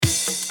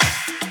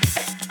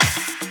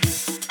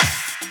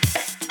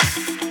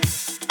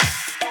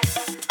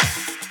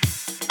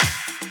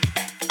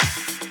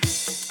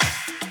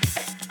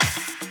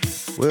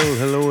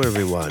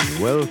everyone.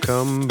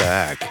 Welcome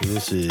back.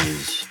 This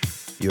is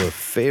your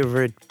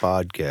favorite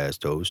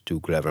podcast host, Too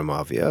Clever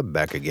Mafia,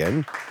 back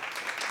again.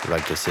 I'd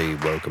like to say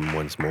welcome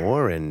once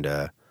more, and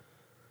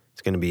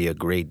it's going to be a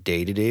great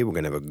day today. We're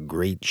going to have a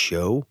great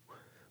show.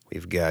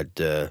 We've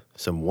got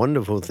some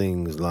wonderful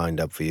things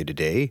lined up for you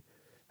today,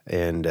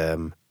 and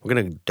we're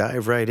going to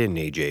dive right in,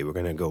 AJ. We're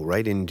going to go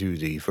right into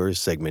the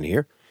first segment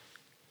here.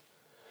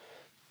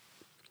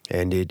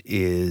 And it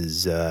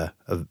is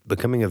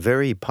becoming a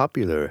very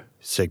popular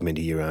segment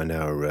here on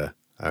our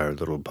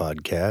little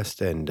podcast,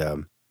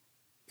 and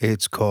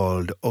it's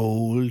called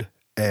Old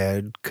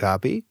Ad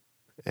Copy.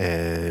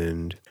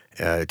 And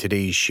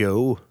today's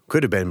show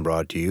could have been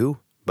brought to you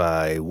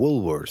by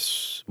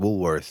Woolworths.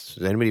 Woolworths.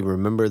 Does anybody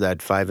remember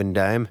that 5 and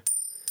dime?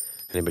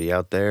 Anybody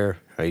out there?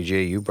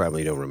 AJ, you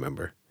probably don't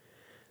remember.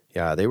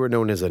 Yeah, they were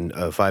known as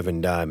a 5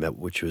 and dime,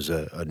 which was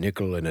a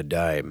nickel and a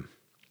dime.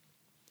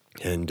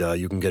 And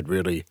you can get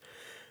really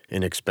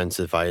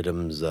inexpensive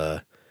items.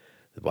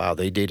 Wow,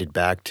 they dated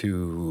back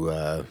to,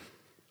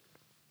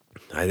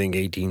 I think,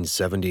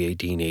 1870,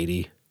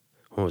 1880.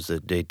 What was the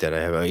date that I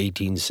have?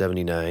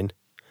 1879.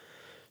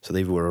 So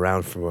they were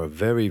around for a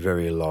very,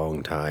 very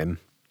long time.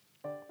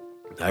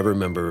 I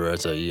remember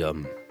as a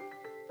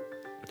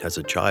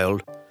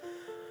child,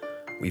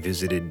 we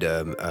visited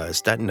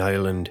Staten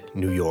Island,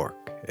 New York,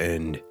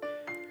 and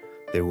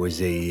there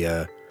was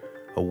a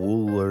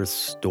Woolworths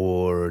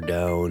store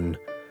down,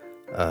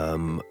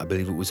 I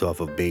believe it was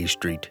off of Bay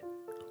Street.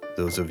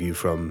 Those of you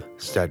from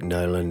Staten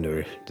Island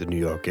or the New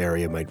York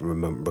area might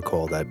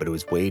recall that, but it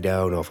was way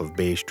down off of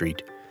Bay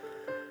Street.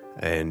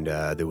 And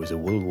there was a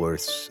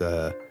Woolworths,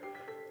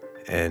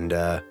 and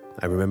I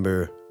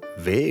remember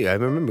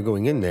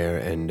going in there,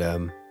 and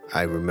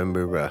I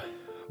remember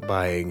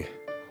buying,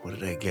 what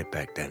did I get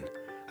back then?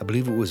 I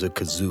believe it was a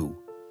kazoo.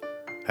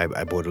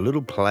 I bought a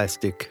little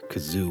plastic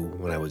kazoo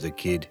when I was a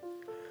kid.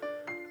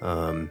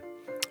 And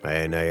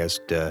I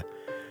asked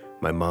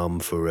my mom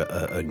for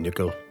a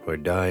nickel or a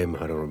dime.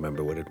 I don't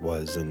remember what it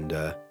was. And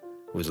it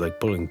was like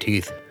pulling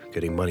teeth,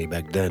 getting money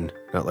back then.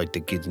 Not like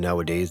the kids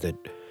nowadays that,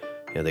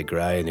 they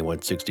cry and they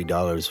want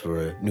 $60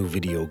 for a new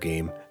video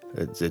game.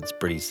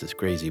 It's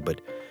crazy.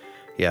 But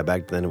yeah,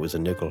 back then it was a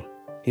nickel.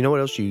 You know what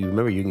else you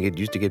remember?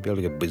 Used to be able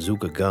to get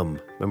Bazooka gum.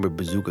 Remember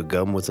Bazooka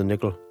gum was a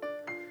nickel?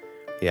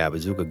 Yeah,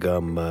 Bazooka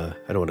gum. I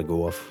don't want to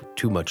go off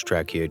too much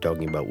track here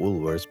talking about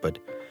Woolworths, but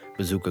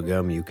Bazooka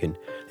gum, they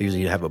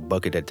usually have a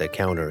bucket at the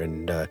counter,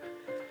 and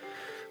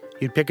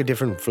you'd pick a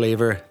different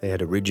flavor. They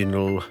had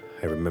original,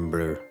 I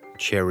remember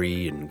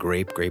cherry and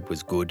grape. Grape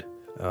was good.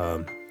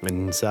 And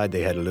inside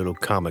they had a little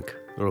comic,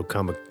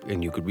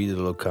 and you could read the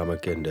little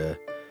comic, and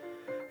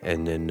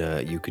then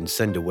you can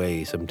send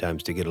away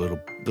sometimes to get a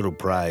little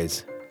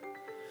prize.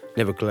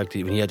 Never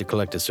collected, when you had to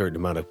collect a certain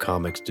amount of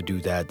comics to do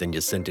that, then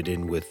you sent it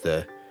in with,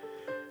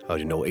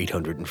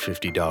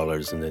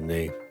 $850, and then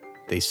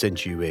they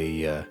sent you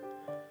a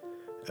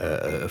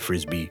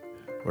Frisbee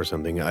or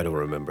something. I don't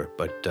remember.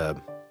 But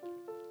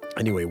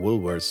anyway,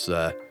 Woolworths,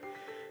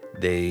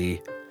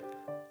 they,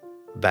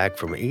 back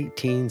from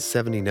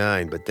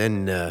 1879, but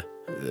then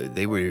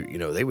they were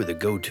the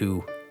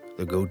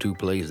go-to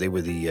place. They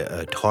were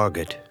the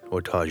Target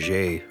or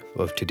Target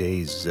of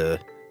today's day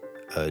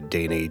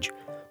and age.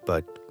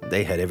 But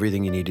they had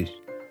everything you needed,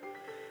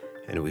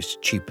 and it was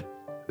cheap.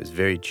 It was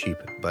very cheap.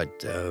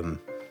 But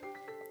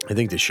I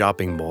think the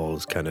shopping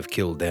malls kind of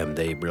killed them.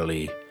 They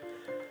really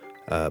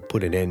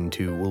put an end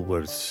to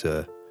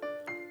Woolworths'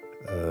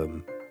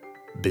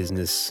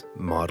 business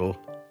model.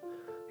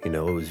 It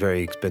was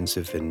very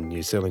expensive, and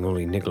you're selling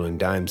only nickel and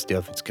dime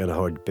stuff. It's kind of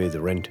hard to pay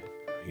the rent,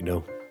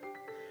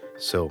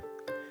 So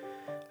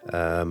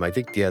I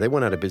think, they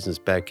went out of business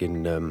back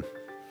in,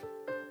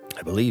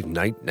 I believe,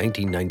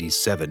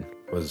 1997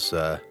 was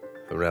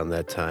around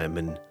that time,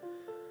 and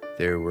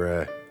there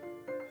were,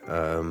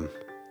 I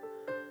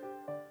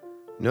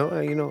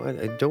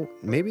don't,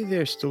 maybe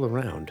they're still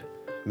around.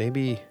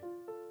 Maybe,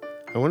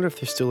 I wonder if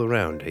they're still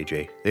around,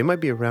 AJ. They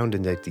might be around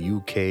in the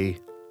UK.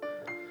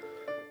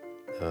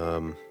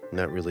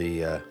 Not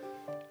really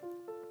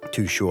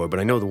too sure, but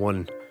I know the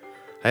one,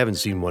 I haven't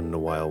seen one in a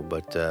while,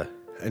 but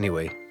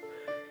anyway,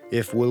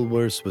 if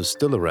Woolworths was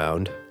still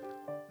around,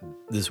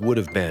 this would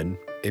have been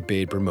a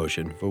paid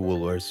promotion for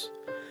Woolworths.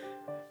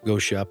 Go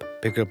shop,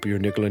 pick up your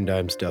nickel and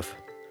dime stuff,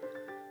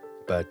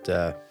 but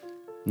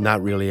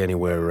not really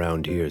anywhere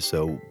around here.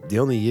 So the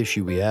only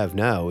issue we have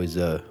now is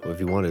if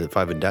you wanted a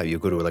 5 and dime, you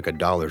go to like a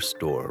dollar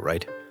store,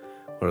 right?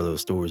 One of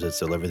those stores that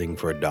sell everything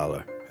for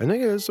 $1. And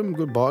there's some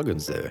good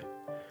bargains there.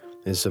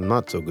 There's some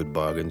not so good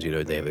bargains. They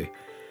have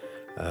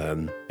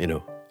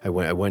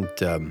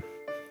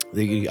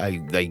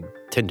I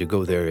tend to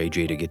go there,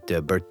 AJ, to get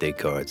birthday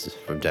cards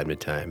from time to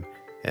time.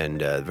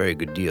 And very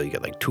good deal. You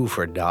get like 2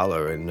 for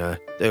 $1, and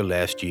they're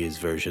last year's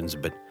versions,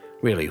 but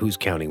really, who's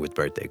counting with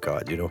birthday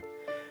cards,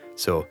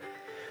 So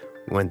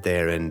went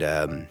there and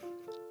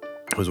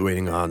was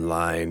waiting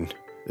online.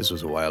 This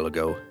was a while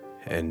ago,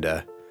 and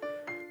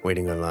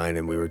waiting online,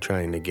 and we were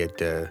trying to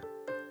get, I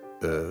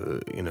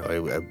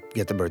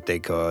get the birthday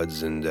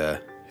cards, and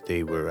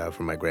they were out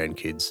for my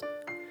grandkids.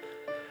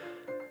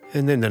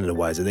 And they're none of the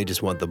wiser. They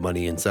just want the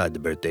money inside the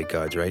birthday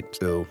cards, right?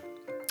 So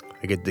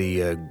I get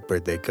the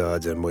birthday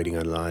cards. I'm waiting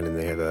online, and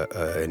they have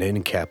an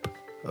end cap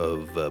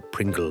of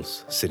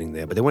Pringles sitting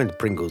there. But they weren't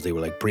Pringles. They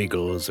were like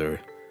Pringles or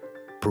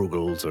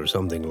Prugles or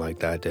something like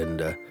that.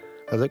 And I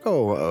was like,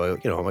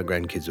 my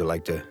grandkids would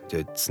like to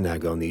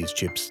snag on these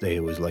chips. They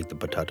always like the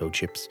potato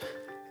chips.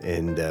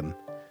 And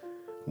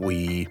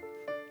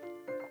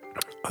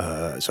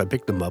so I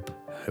picked them up.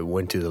 I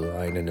went to the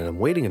line, and then I'm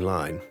waiting in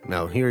line.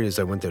 Now, here it is.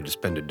 I went there to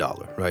spend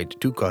 $1, right?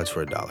 2 cards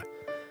for $1.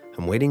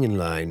 I'm waiting in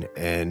line,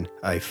 and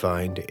I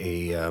find I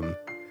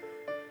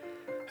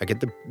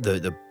get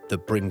the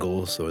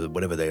Pringles or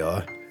whatever they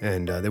are,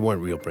 and they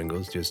weren't real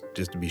Pringles, just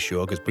to be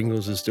sure, because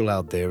Pringles is still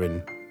out there,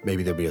 and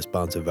maybe they'll be a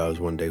sponsor of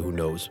ours one day, who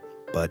knows?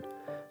 But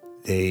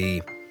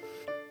I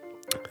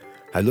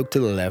look to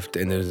the left,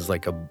 and there's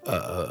like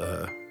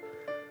a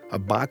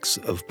box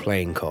of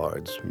playing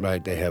cards,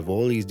 right? They have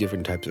all these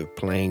different types of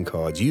playing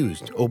cards,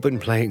 open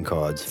playing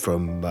cards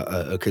from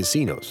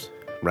casinos,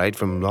 right?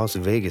 From Las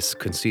Vegas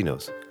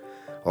casinos.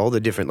 All the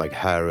different like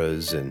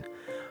Harrah's and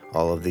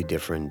all of the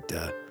different,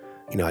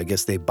 I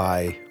guess they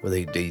buy, or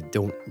they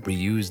don't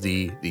reuse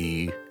the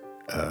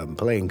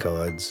playing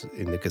cards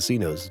in the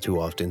casinos too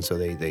often. So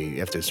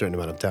they after a certain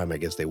amount of time, I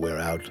guess they wear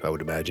out, I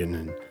would imagine.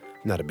 And I'm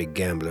not a big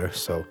gambler,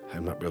 so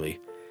I'm not really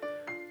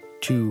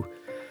too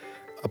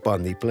up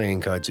on the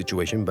playing card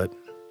situation, but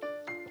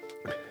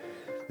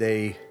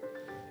they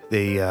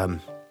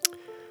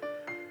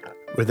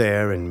were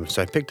there, and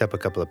so I picked up a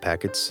couple of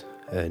packets,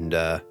 and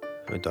I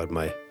thought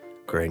my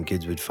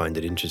grandkids would find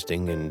it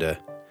interesting, and I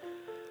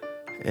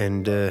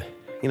ended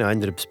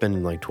up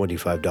spending like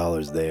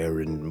 $25 there,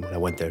 and when I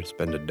went there to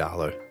spend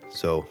 $1.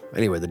 So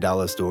anyway, the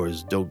dollar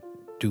stores don't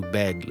do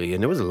badly,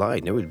 and there was a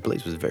line. The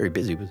place was very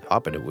busy. It was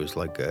hopping. It was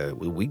like a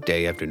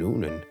weekday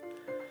afternoon, and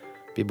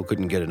people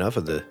couldn't get enough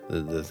of the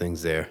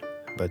things there.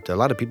 But a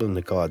lot of people in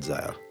the cards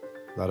aisle.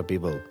 A lot of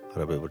people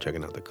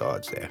checking out the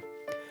cards there.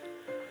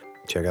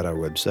 Check out our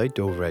website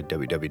over at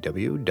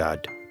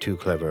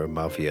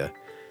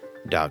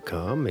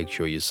www.twoclevermafia.com. Make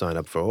sure you sign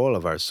up for all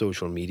of our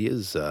social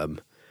medias.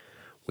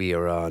 We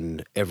are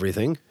on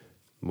everything.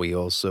 We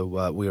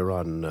also we are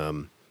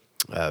on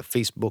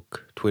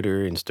Facebook,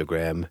 Twitter,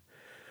 Instagram.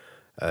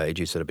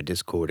 AJ set up a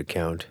Discord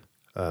account.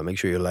 Make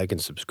sure you like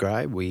and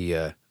subscribe. We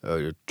are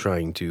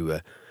trying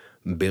to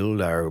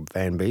build our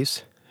fan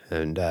base.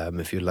 And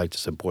if you'd like to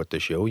support the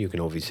show, you can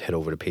always head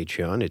over to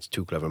Patreon. It's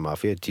Too Clever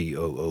Mafia,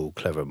 TOO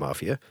Clever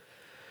Mafia.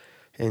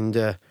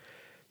 And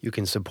you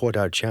can support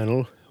our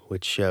channel,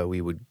 which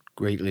we would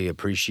greatly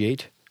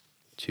appreciate,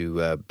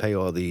 to pay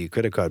all the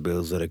credit card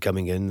bills that are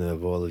coming in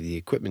of all of the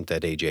equipment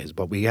that AJ has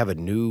bought. We have a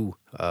new,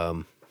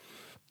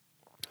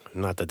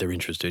 not that they're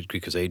interested,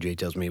 because AJ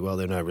tells me, well,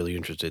 they're not really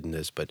interested in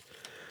this, but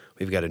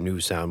we've got a new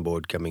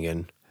soundboard coming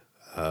in,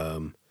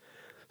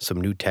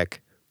 some new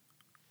tech.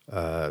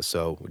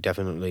 So we're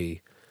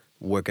definitely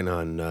working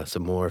on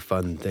some more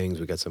fun things.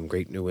 We got some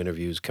great new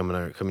interviews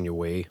coming your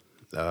way.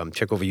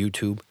 Check over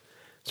YouTube.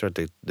 Start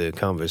the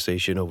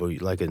conversation over.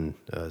 Like and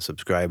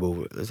subscribe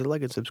over. Is it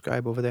like and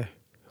subscribe over there?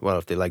 Well,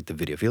 if they like the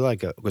video, if you like,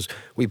 because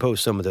we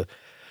post some of the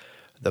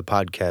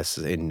podcasts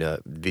in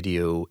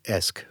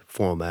video-esque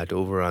format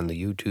over on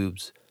the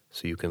YouTubes,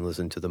 so you can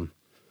listen to them.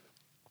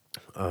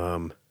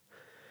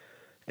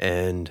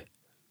 And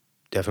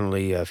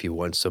definitely, if you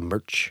want some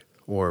merch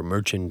or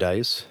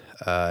merchandise,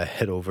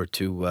 head over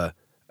to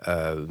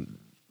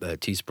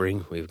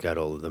Teespring. We've got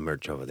all of the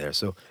merch over there.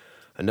 So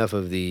enough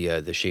of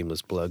the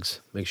shameless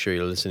plugs. Make sure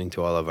you're listening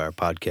to all of our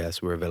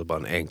podcasts. We're available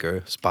on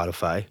Anchor,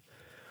 Spotify.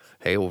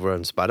 Hey, over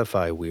on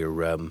Spotify, we're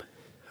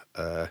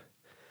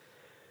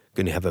going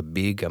to have a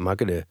big, I'm not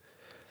going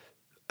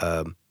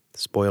to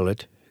spoil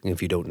it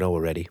if you don't know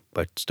already,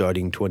 but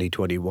starting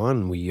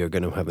 2021, we are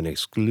going to have an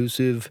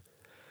exclusive,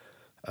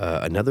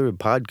 another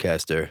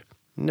podcaster,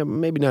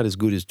 maybe not as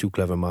good as Too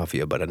Clever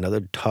Mafia, but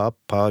another top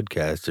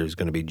podcaster is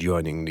going to be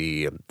joining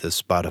the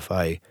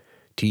Spotify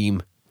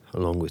team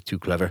along with Too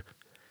Clever.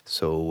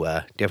 So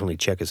definitely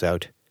check us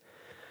out.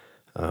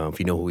 If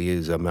you know who he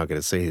is, I'm not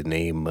going to say his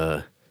name.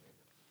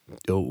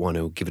 Don't want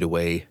to give it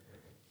away,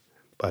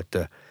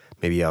 but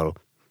maybe I'll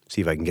see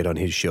if I can get on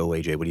his show.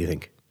 AJ, what do you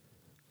think?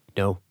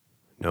 No?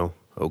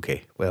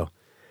 Okay. Well,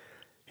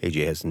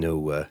 AJ has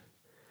no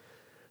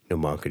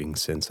marketing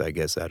sense, I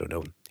guess. I don't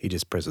know. He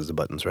just presses the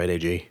buttons, right,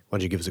 AJ? Why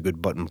don't you give us a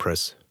good button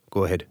press?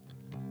 Go ahead.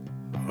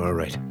 All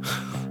right.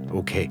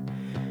 Okay.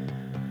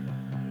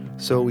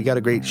 So we got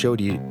a great show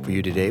for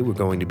you today. We're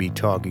going to be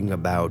talking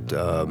about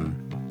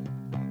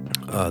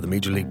the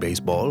Major League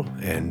Baseball,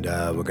 and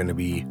we're going to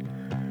be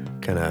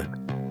kind of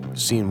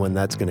seeing when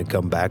that's going to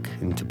come back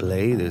into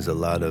play. There's a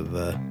lot of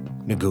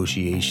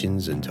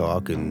negotiations and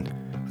talk and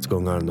what's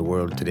going on in the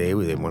world today.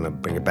 They want to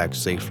bring it back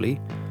safely,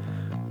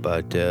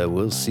 but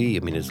we'll see.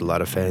 I mean, there's a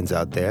lot of fans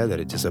out there that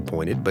are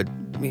disappointed, but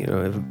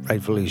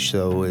rightfully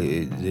so.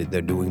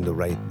 They're doing the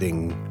right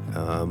thing.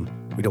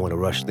 We don't want to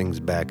rush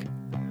things back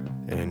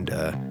and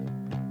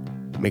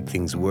make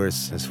things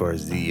worse as far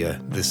as the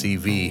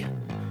CV,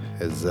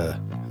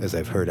 as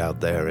I've heard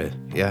out there.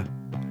 Yeah.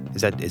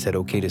 Is that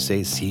okay to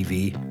say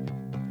CV?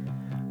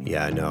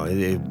 Yeah, no,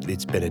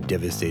 it's been a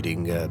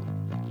devastating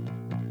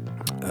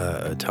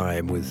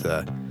time with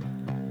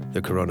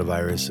the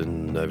coronavirus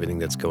and everything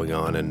that's going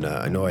on. And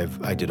I know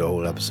I did a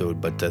whole episode,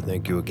 but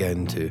thank you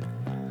again to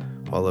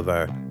all of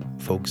our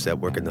folks that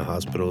work in the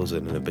hospitals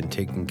and have been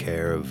taking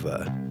care of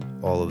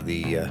all of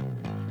the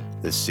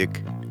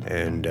sick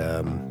and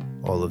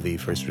all of the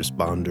first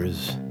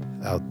responders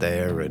out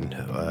there. And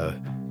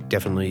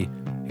definitely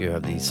you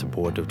have the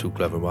support of Too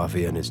Clever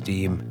Mafia and his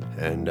team,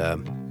 and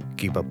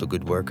keep up the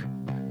good work.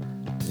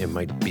 You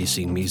might be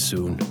seeing me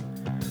soon.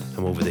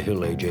 I'm over the hill,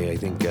 AJ. I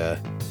think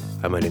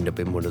I might end up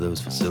in one of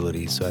those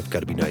facilities, so I've got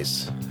to be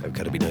nice.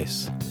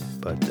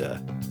 But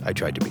I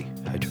tried to be.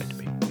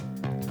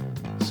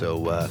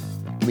 So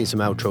give me some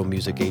outro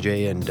music,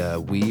 AJ,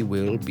 and we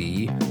will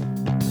be